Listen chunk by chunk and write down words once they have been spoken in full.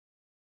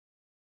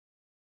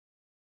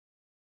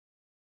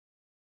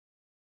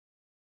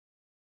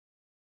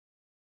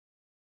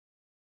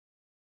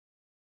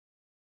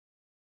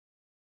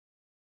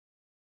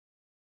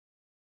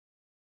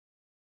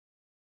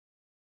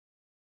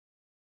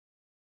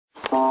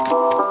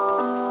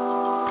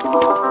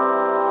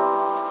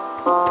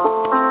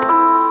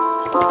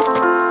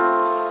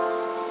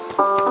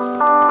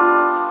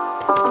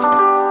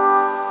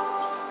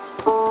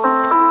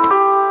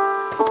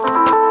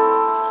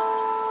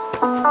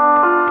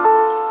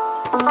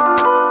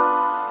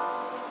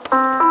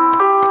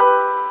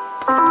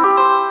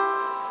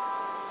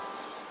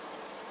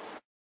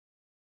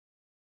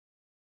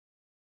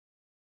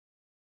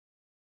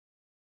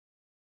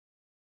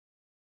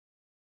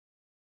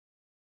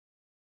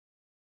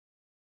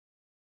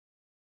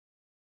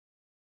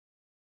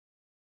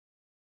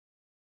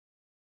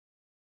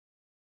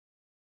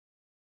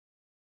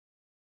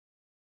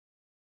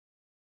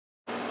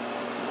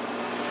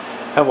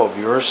Hello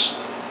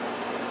viewers,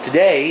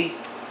 today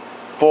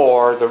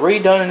for the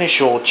redone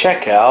initial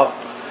checkout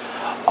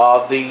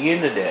of the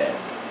Uniden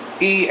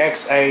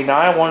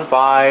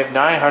EXA915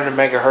 900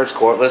 MHz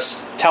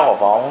Cordless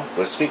Telephone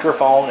with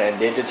Speakerphone and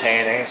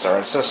digitan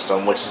answering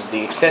system, which is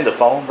the extended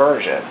phone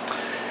version.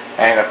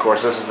 And of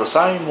course this is the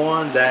same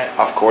one that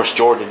of course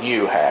Jordan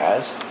U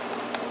has.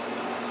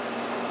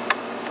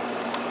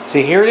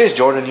 See, here it is,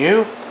 Jordan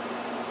U.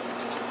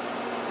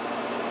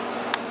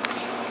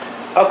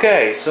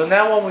 Okay, so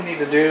now what we need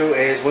to do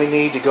is we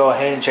need to go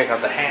ahead and check out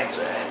the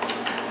handset,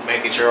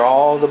 making sure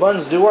all the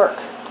buttons do work.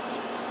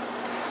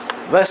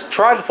 Let's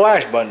try the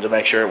flash button to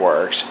make sure it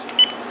works.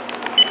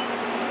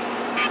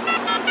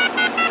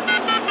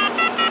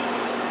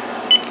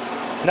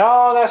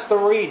 No, that's the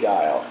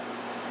redial.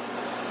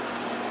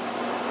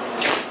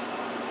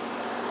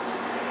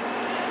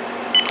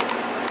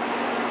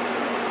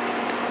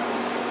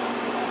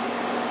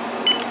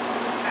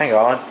 Hang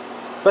on.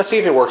 Let's see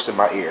if it works in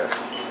my ear.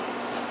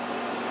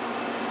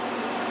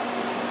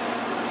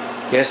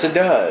 Yes, it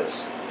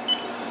does.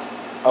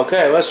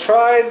 Okay, let's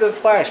try the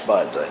flash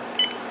button.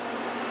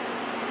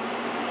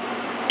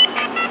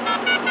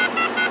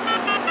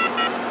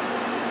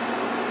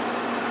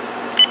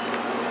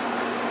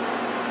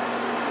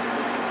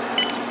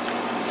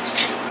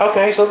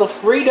 Okay, so the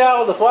redial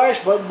and the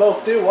flash button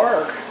both do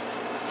work.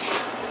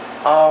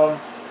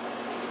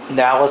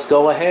 Now let's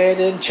go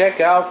ahead and check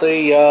out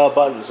the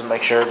buttons and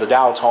make sure the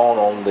dial tone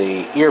on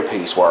the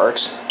earpiece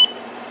works.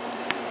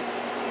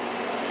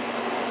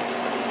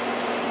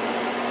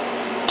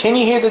 Can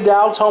you hear the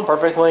dial tone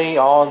perfectly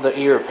on the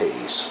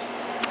earpiece?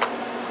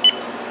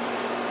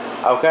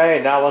 Okay,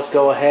 now let's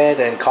go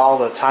ahead and call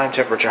the time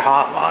temperature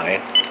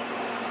hotline.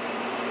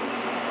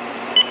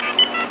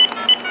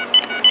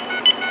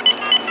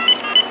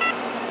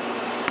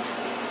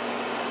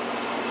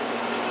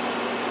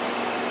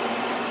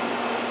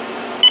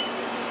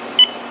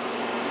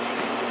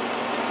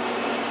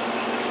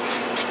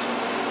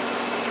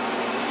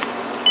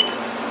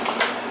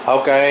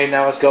 Okay,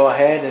 now let's go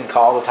ahead and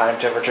call the time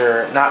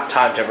temperature, not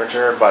time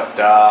temperature, but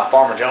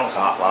Farmer Jones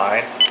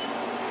hotline.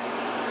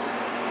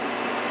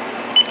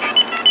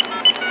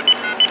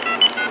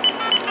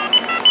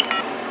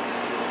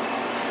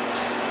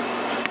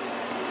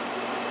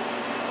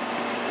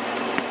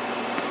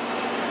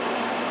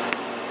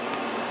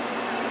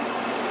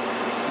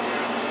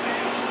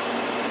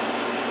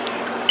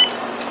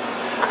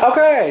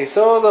 Okay,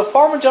 so the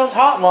Farmer Jones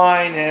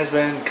hotline has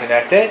been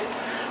connected.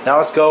 Now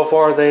let's go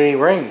for the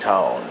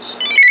ringtones.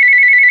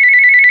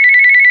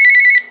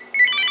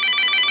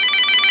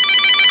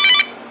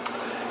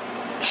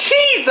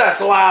 Jeez,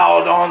 that's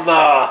loud on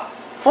the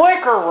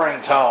flicker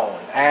ringtone.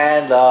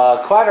 And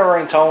the clatter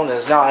ringtone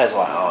is not as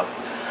loud.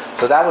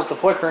 So that was the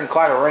flicker and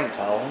clatter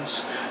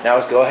ringtones. Now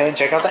let's go ahead and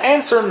check out the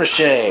answering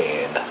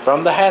machine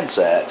from the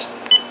handset.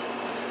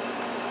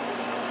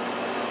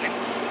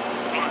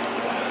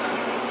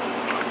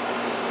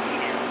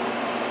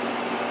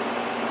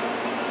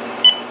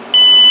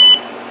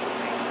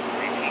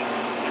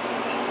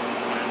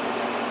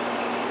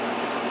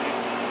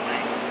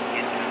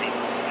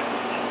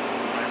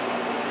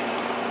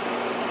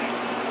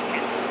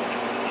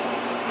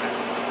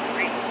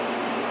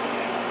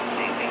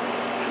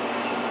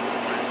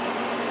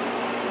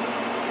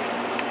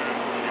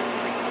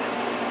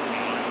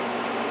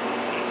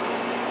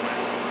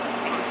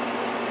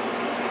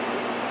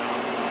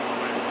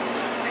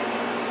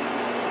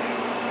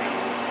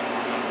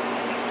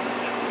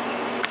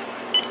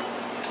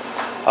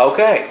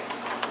 Okay,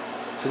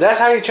 so that's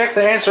how you check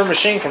the answering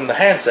machine from the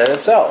handset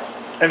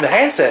itself. And the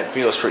handset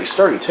feels pretty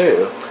sturdy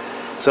too.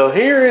 So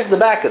here is the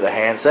back of the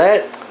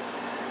handset.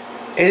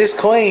 It is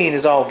clean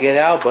as all get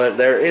out, but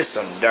there is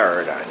some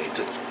dirt I need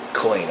to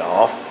clean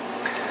off.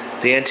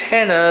 The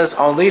antennas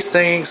on these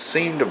things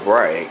seem to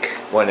break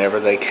whenever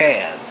they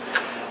can.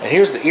 And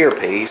here's the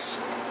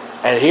earpiece,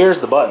 and here's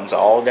the buttons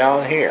all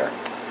down here.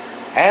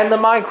 And the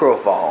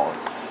microphone.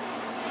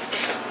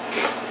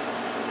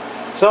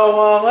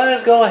 So let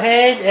us go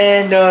ahead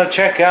and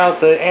check out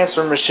the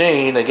answering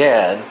machine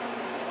again.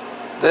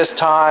 This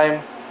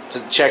time to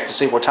check to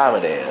see what time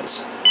it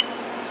is.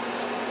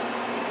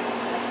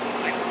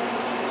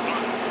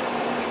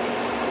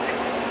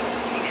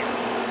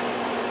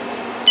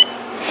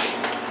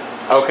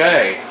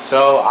 Okay,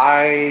 so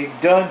I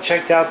done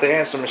checked out the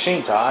answering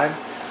machine time.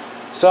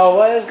 So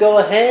let us go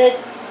ahead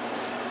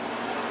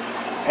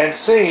and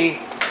see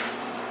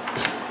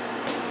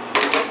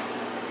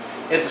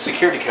if the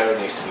security code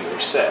needs to be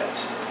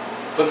reset.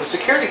 But the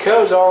security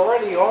code's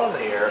already on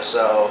here,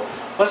 so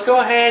let's go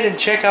ahead and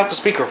check out the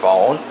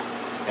speakerphone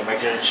and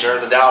make sure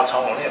the dial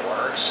tone on it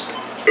works.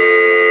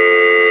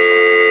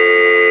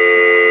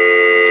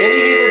 Can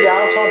you hear the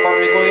dial tone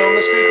perfectly on the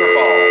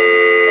speakerphone?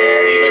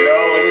 And even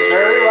though it is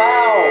very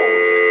loud,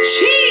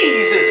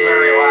 jeez, it's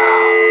very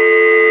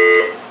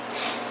loud.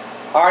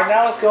 Alright,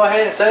 now let's go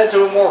ahead and set it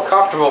to a more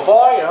comfortable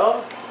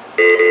volume.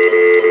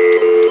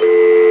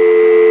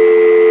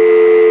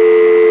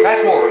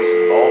 That's more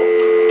reasonable.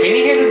 Can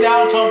you hear the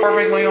dial tone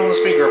perfectly on the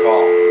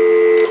speakerphone?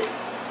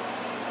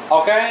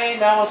 Okay,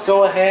 now let's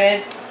go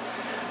ahead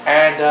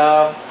and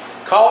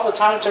call the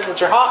time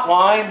temperature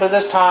hotline, but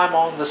this time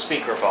on the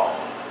speakerphone.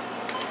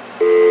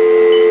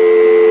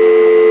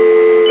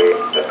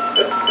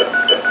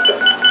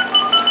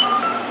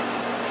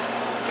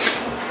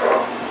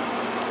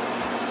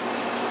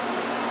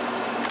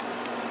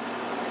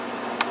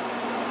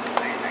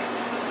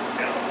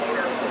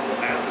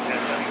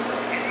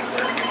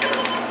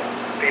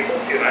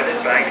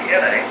 United Bank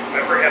NA,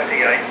 member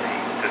FDIC.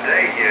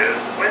 Today is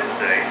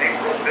Wednesday,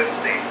 April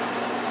 15th.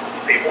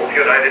 People's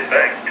United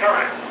Bank,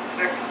 time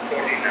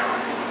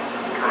 6:49.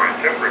 Current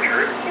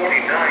temperature is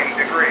 49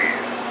 degrees.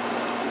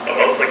 A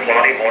mostly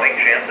cloudy morning,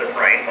 chance of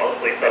rain,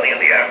 mostly sunny in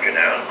the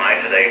afternoon.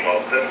 High today, low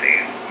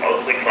 50s.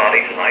 Mostly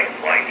cloudy tonight,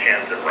 slight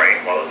chance of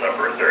rain, lows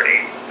upper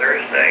 30s.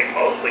 Thursday,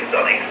 mostly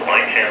sunny,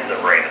 slight chance of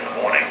rain in the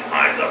morning,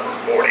 highs upper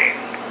 40s.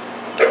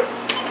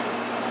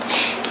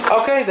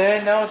 Okay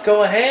then, now let's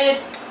go ahead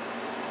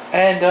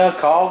and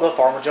call the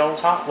Farmer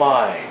Jones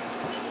hotline.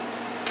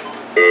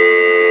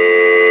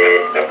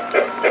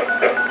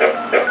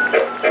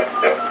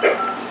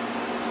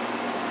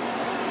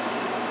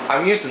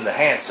 I'm using the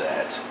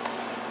handset.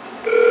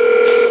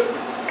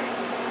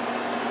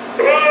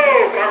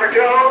 Hello, Farmer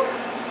Jones.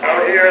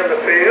 Out here in the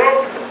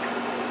field.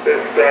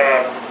 This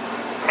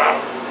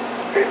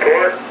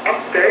report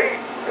update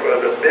for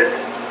the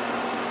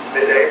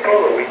mid-April,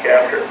 the week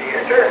after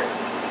Easter.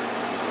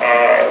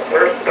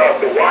 First about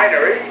the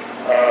winery.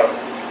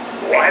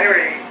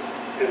 Winery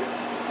is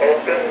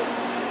open,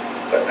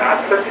 but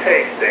not for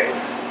tastings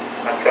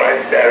on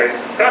Friday, Saturdays,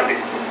 and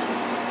Sundays.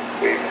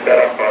 We've set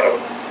up a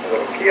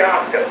little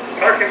kiosk at the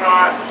parking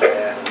lot.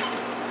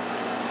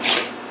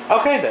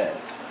 Okay then.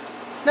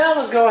 Now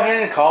let's go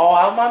ahead and call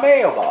out my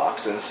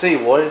mailbox and see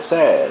what it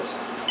says.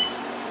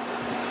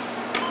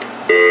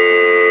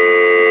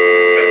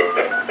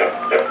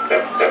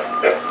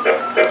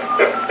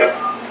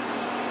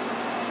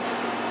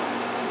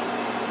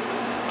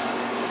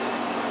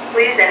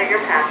 Please enter your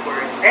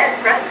password,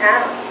 then press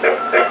pound.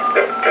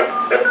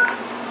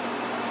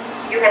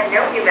 You have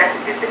no new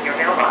messages in your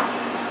mailbox.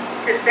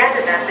 To send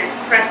a message,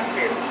 press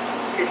 2.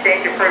 To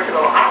change your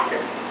personal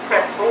options,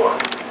 press 4.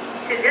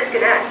 To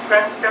disconnect,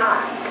 press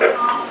star.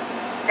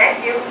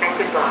 Thank you and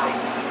goodbye.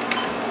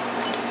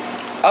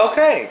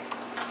 Okay.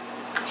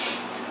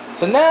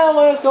 So now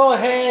let's go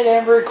ahead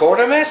and record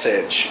a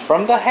message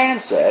from the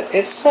handset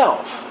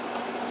itself.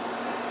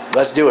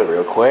 Let's do it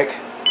real quick.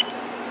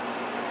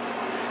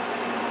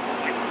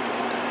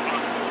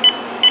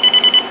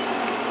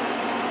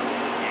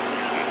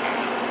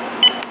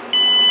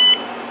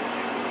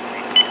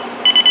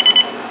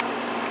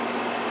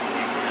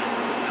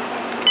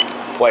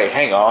 Wait,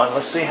 hang on.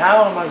 Let's see,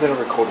 how am I going to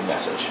record a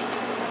message?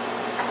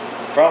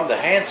 From the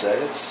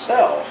handset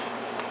itself.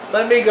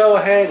 Let me go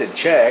ahead and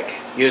check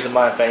using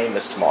my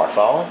famous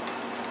smartphone.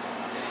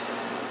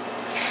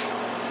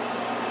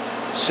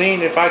 Seeing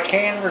if I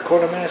can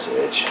record a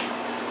message.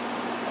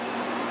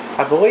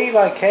 I believe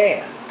I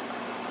can.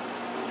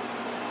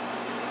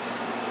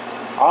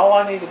 All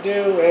I need to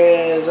do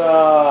is,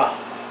 oh.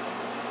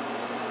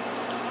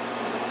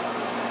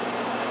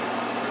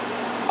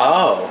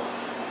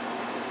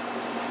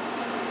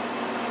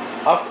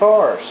 Of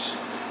course.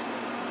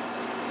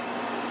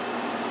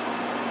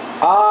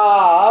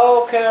 Ah,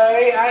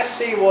 okay. I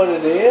see what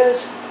it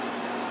is.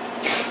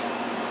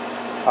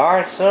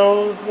 Alright,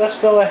 so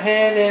let's go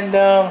ahead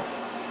and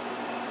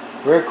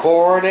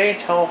record a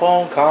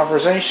telephone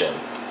conversation.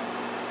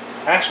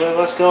 Actually,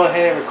 let's go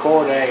ahead and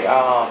record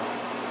a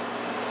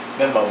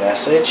memo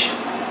message.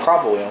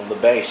 Probably on the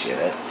base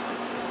unit.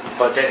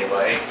 But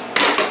anyway.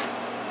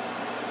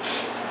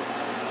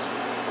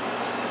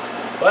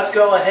 Let's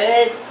go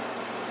ahead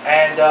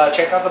and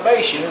check out the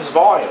base unit's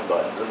volume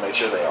buttons and make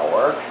sure they all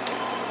work.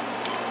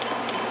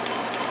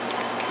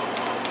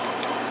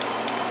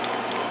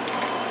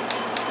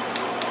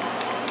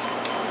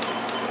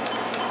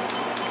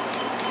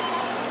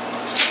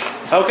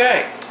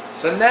 Okay,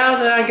 so now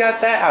that I got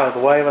that out of the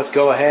way, let's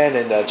go ahead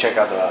and check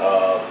out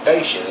the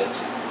base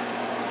unit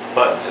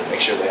buttons and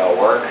make sure they all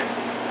work.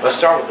 Let's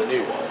start with the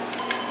new one.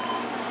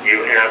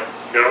 You have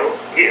no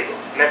new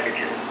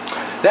messages.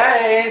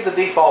 That is the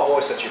default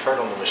voice that you've heard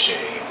on the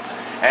machine.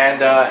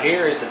 And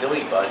here is the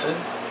delete button.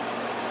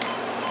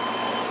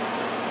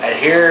 And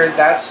here,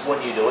 that's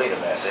when you delete a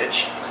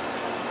message.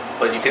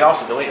 But you can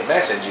also delete a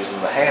message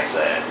using the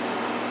handset,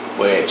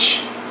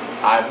 which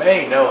I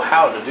may know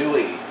how to do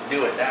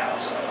it now,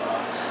 so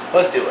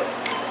let's do it.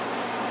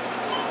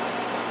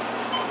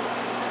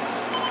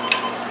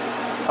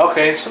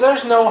 Okay, so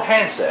there's no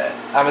handset.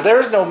 I mean,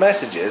 there's no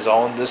messages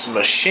on this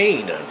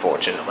machine,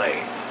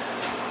 unfortunately.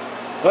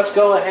 Let's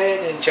go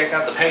ahead and check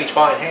out the page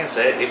find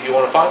handset. If you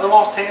want to find the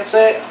lost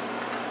handset,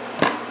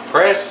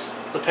 press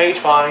the page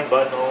find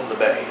button on the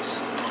base.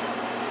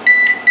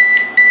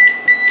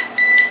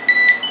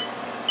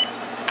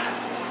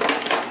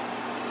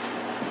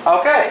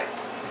 Okay,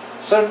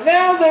 so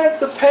now that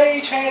the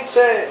page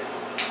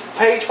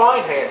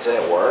find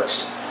handset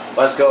works,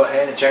 let's go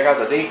ahead and check out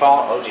the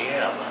default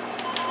OGM.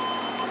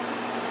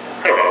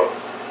 Hello.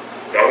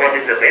 No one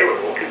is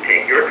available to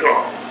take your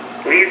call.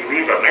 Please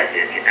leave a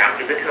message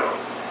after the tone.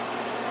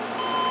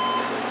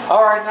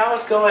 Alright, now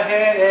let's go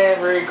ahead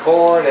and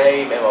record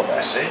a memo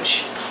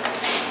message.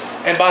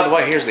 And by the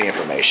way, here's the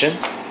information.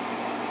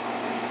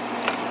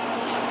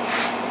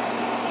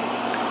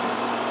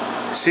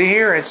 See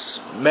here,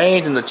 it's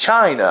made in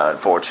China,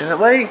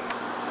 unfortunately.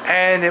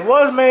 And it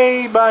was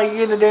made by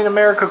Uniden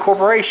America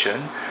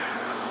Corporation,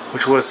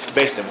 which was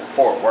based in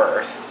Fort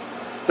Worth.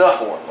 The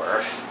Fort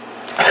Worth.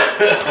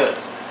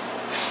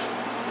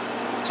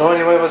 So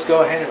anyway, let's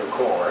go ahead and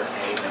record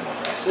a memo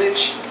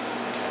message.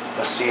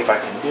 Let's see if I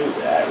can do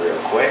that real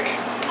quick.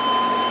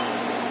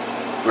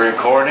 We're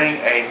recording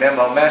a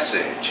memo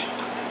message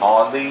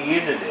on the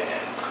Uniden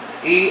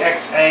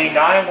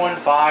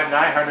EXA915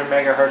 900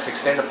 MHz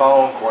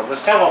Extendophone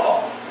Cordless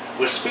Telephone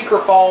with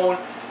Speakerphone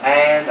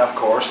and, of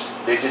course,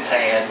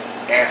 digitan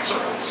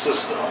answering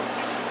system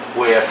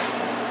with,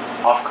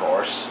 of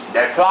course,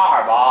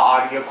 deplorable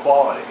audio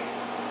quality.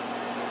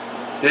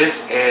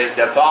 This is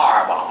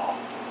deplorable.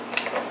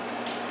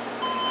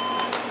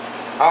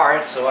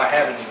 Alright, so I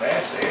have a new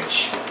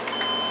message.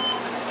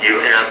 You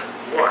have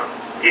one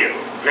new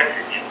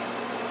message.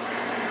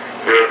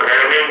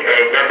 Recording a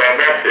memo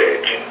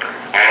message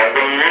on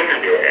the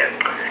Uniden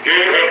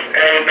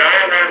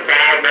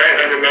EXA915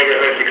 900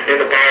 MHz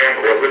Extendophone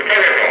Cordless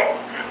Telephone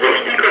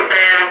with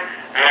Speakerphone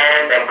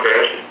and, of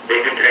course,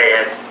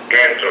 digitan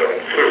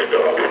answering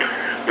system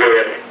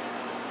with,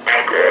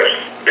 of course,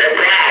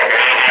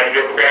 deplorable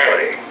audio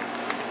quality.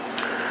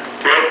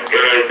 This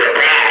is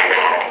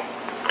deplorable.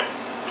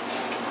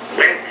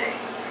 Wednesday,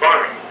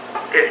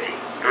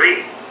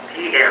 5:53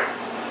 p.m.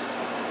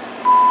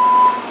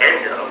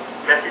 End of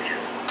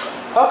messages.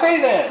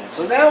 Okay then,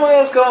 so now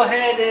let's go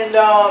ahead and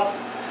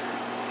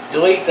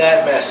delete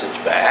that message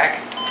back.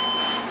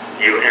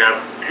 You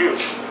have 2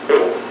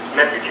 old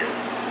messages.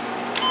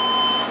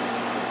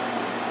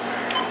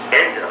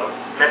 End of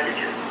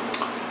messages.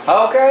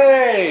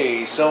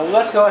 Okay, so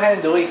let's go ahead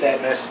and delete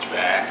that message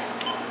back.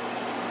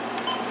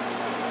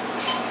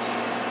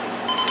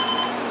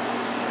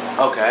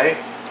 Okay.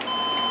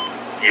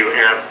 You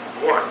have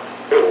 1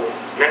 old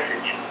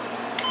message.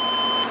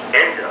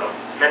 End of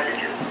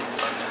messages.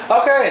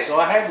 Okay, so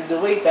I had to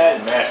delete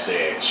that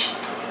message.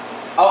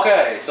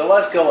 Okay, so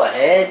let's go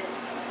ahead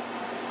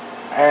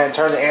and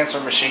turn the answer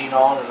machine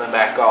on and then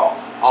back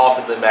off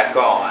and then back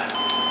on.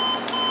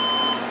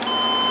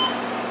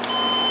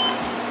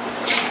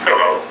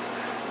 Hello.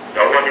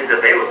 No one is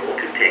available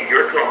to take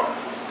your call.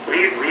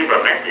 Please leave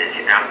a message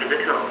after the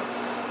tone.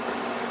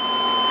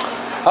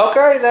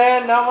 Okay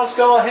then, now let's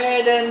go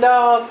ahead and,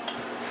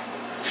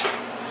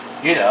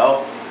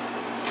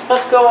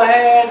 let's go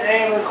ahead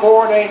and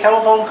record a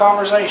telephone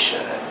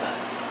conversation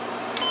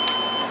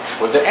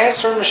with the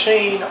answer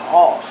machine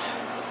off.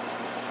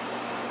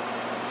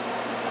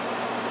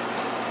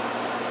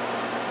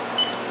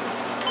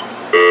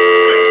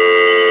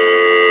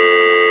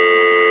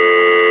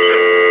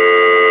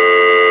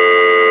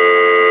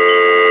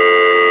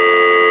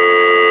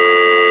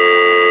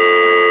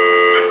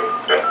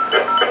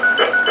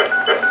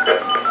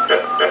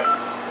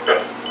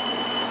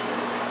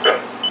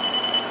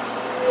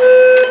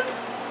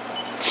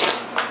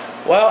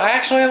 Well,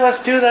 actually,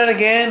 let's do that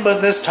again,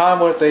 but this time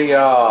with the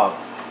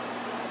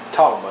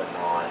talk button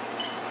on.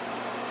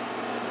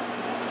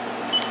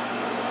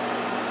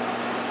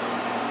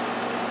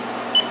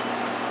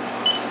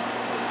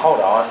 Hold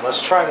on,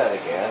 let's try that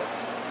again.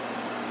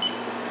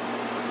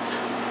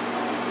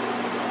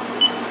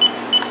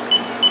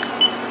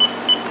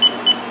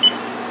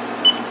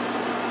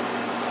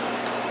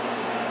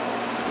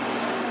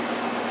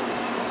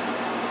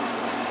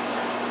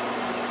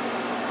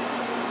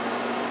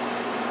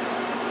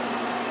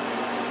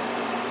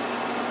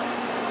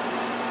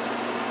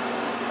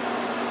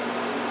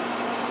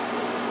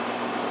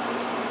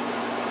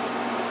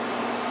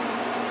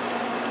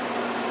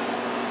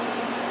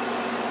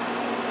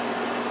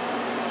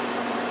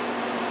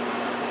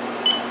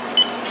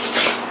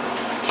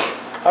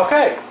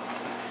 Okay.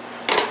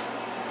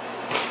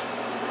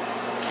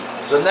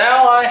 So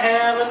now I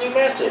have a new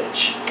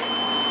message.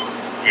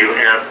 You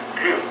have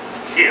 2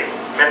 new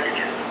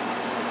messages.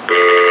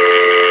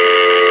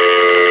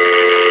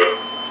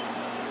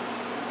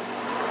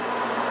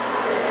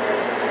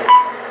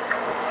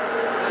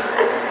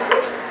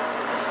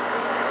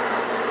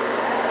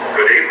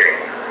 Good evening.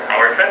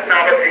 Our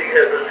technology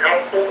is as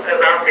helpful as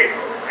our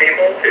people.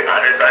 People do not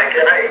Bank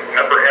NA,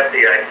 member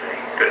FDIC.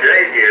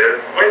 Today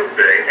is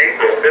Wednesday,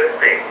 April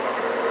 15th.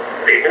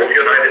 People's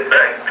United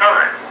Bank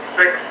time,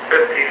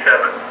 6:57.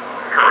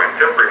 Current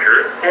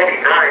temperature,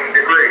 49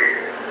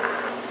 degrees.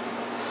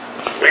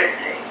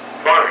 Wednesday,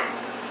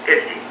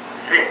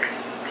 5:56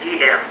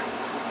 p.m.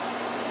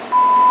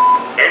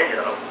 End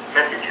of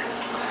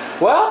messages.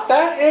 Well,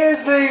 that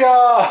is the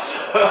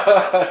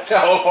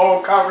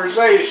telephone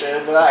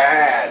conversation that I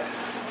had.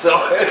 So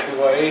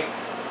anyway,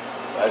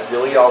 let's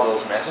delete all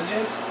those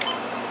messages.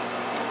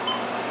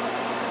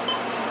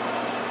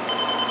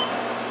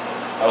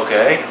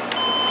 Okay.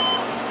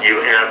 You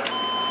have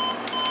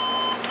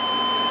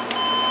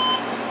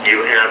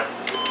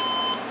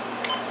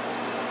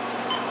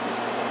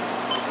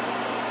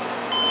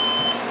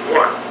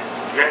one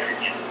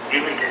message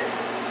deleted.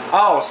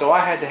 Oh, so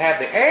I had to have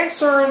the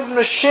answering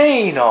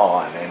machine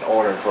on in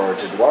order for it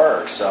to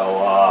work.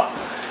 So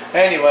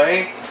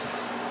anyway,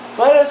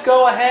 let us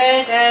go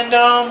ahead and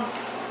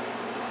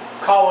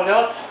call it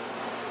up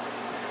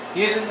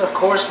using, of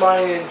course,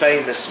 my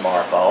famous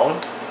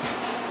smartphone.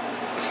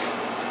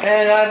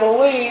 And I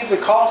believe the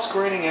call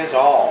screening is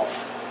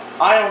off.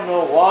 I don't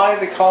know why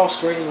the call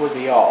screening would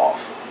be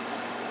off.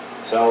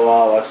 So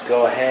let's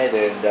go ahead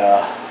and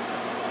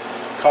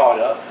call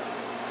it up.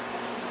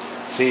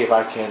 See if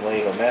I can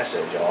leave a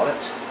message on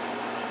it.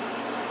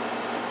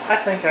 I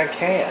think I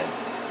can.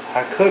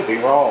 I could be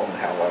wrong,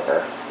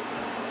 however.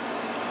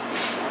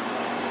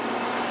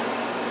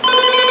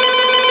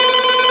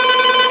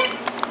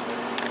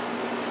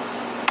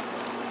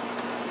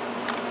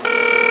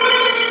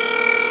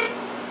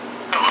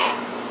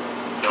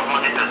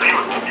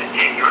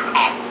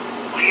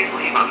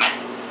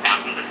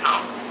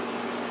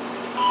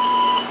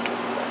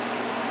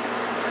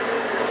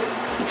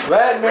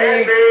 Let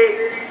me.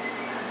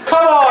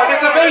 Come on,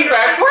 it's a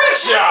feedback freak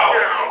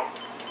show!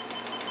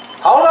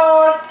 Hold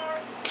on!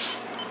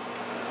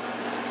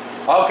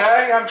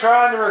 Okay, I'm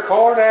trying to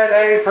record at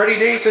a pretty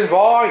decent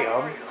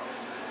volume.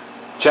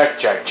 Check,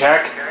 check,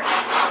 check.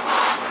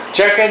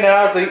 Checking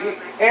out the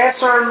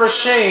answering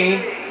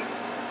machine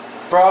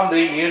from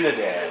the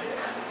Uniden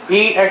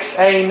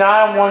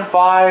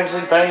EXA915's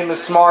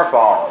famous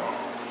smartphone.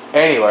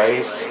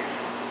 Anyways,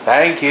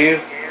 thank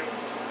you.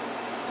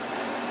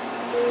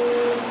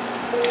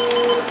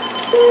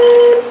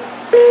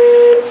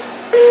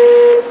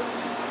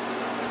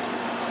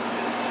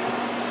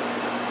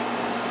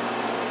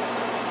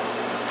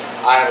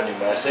 I have a new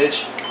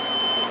message.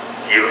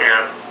 You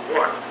have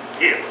one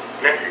new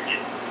message.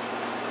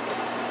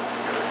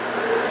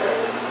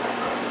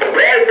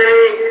 Randy!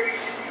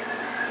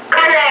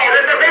 Come on,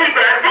 it's a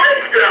feedback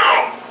voice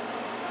now!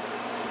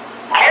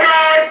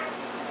 Alright!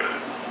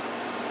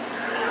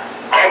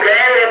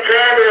 Okay, I'm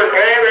trying to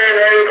record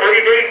at a pretty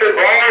decent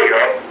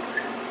volume.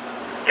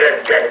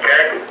 Check, check,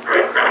 check.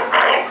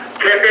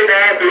 Checking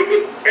out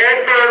the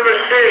answering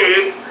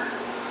machine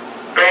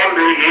from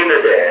the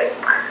Uniden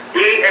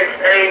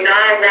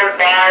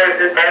EXA915 is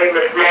the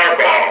famous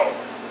smartphone.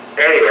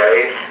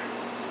 Anyways,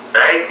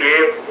 thank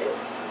you.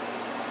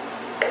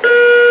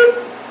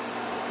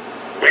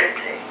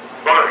 Wednesday,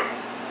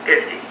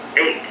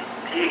 5:58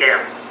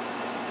 p.m.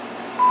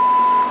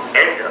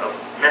 End of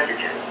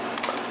messages.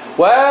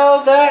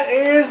 Well, that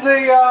is the,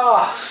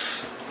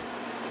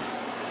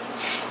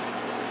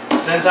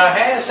 since I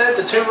had set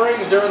the 2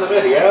 rings during the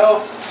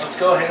video, let's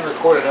go ahead and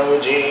record an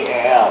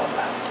OGM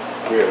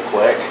real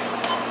quick.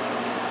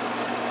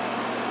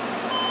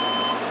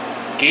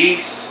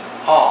 Geese,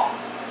 honk.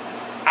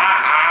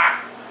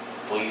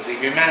 Please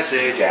leave your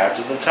message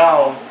after the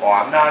tone, or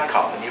I'm not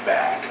calling you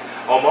back.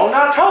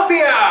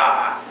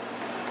 Omonotopia!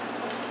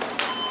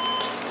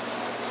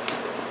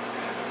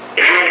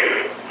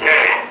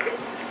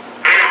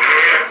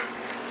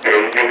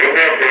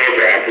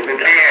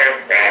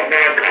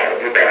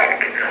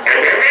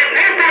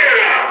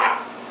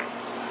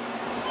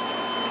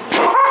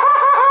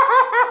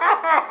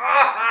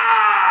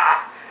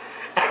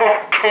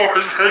 Of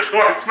course, that's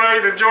why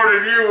Smade and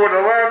Jordan, you would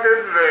have laughed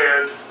at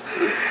this.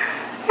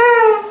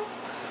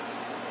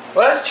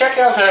 Let's check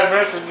out that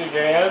message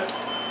again.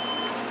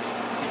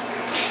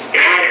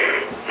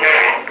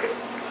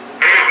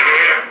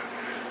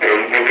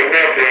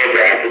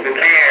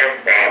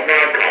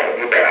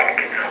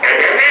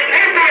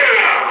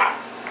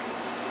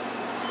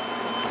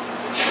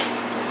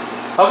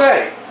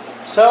 Okay,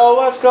 so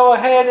let's go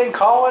ahead and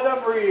call it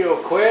up real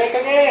quick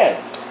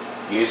again,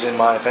 using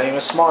my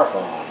famous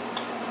smartphone.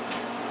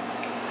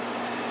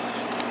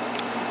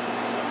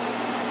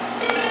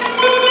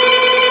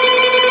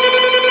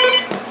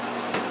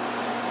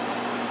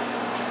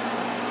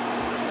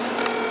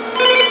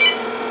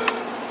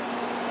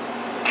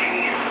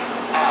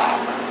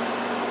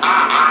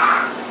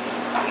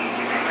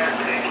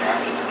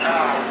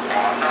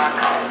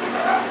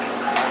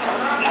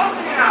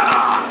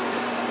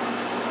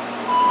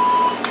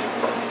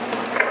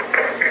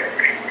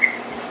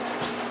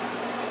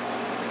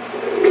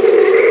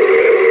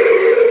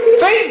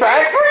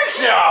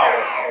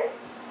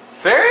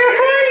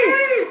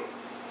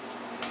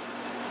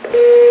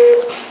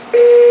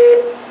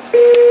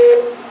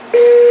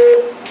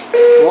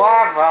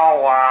 laugh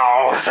out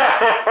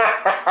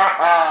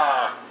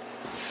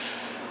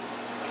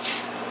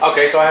loud.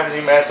 Okay, so I have a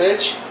new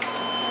message.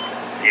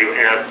 You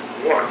have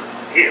one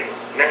new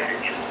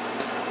message.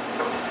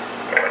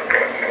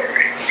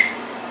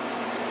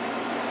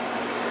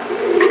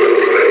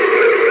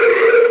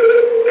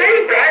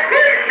 Hey,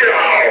 breakfast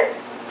show!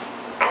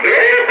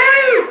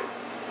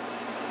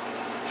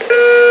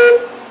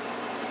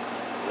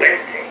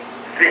 Wednesday,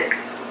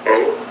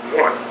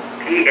 6:01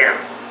 p.m.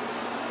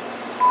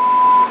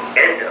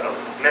 End of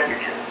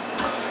messages.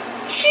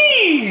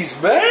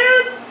 Jeez,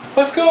 man!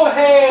 Let's go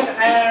ahead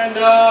and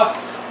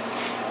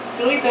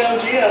delete the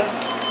OGM.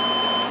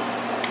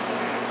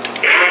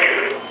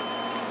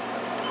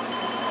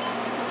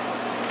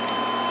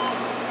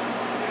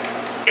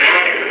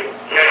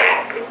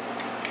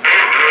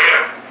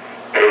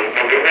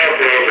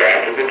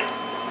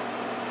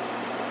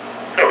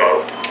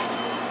 Hello.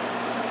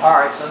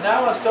 Alright, so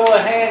now let's go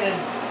ahead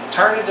and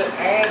turn it to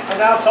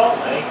announce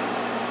only.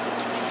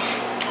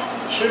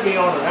 Should be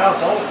on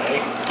announce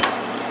only.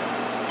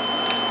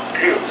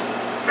 2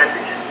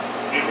 messages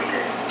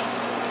deleted.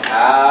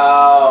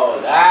 Oh,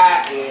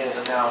 that is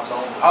announce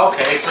only.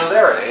 Okay, so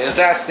there it is.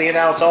 That's the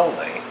announce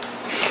only.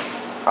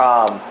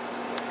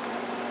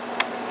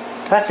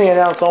 That's the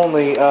announce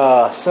only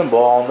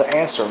symbol on the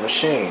answer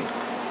machine.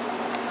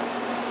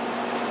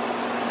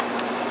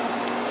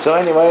 So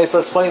anyways,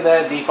 let's play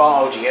that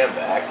default OGM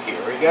back.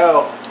 Here we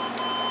go.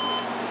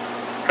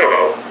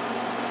 Hello.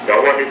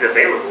 No one is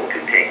available to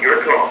take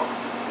your call.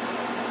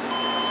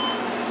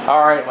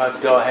 Alright, let's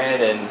go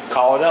ahead and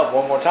call it up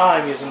one more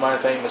time using my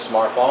famous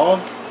smartphone.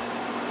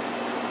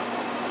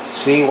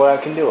 See what I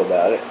can do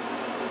about it.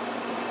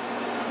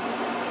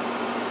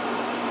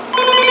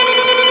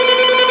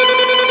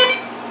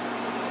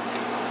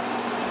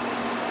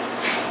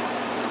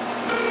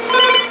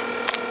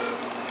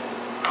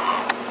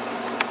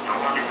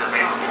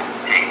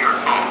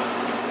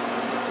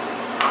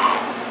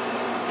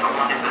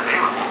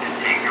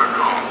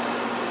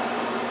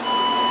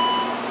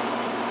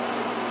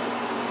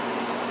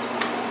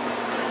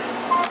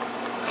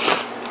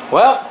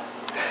 Well,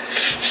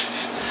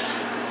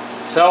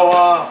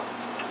 so,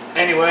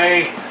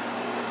 anyway,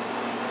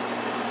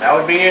 that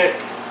would be it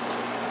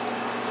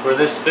for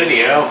this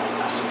video,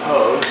 I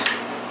suppose.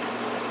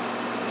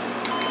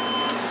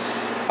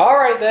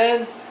 Alright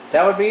then,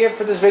 that would be it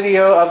for this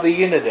video of the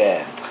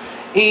Uniden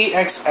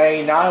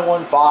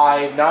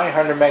EXA915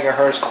 900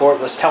 MHz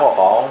Cordless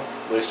Telephone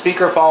with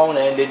Speakerphone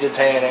and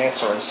digitan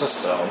answering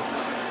system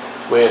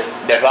with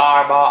Digital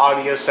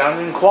audio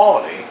sound and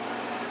quality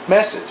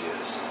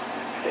messages.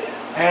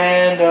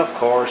 And of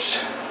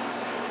course,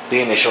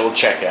 the initial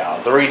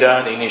checkout, the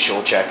Redone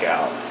initial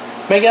checkout.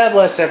 May God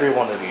bless every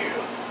one of you.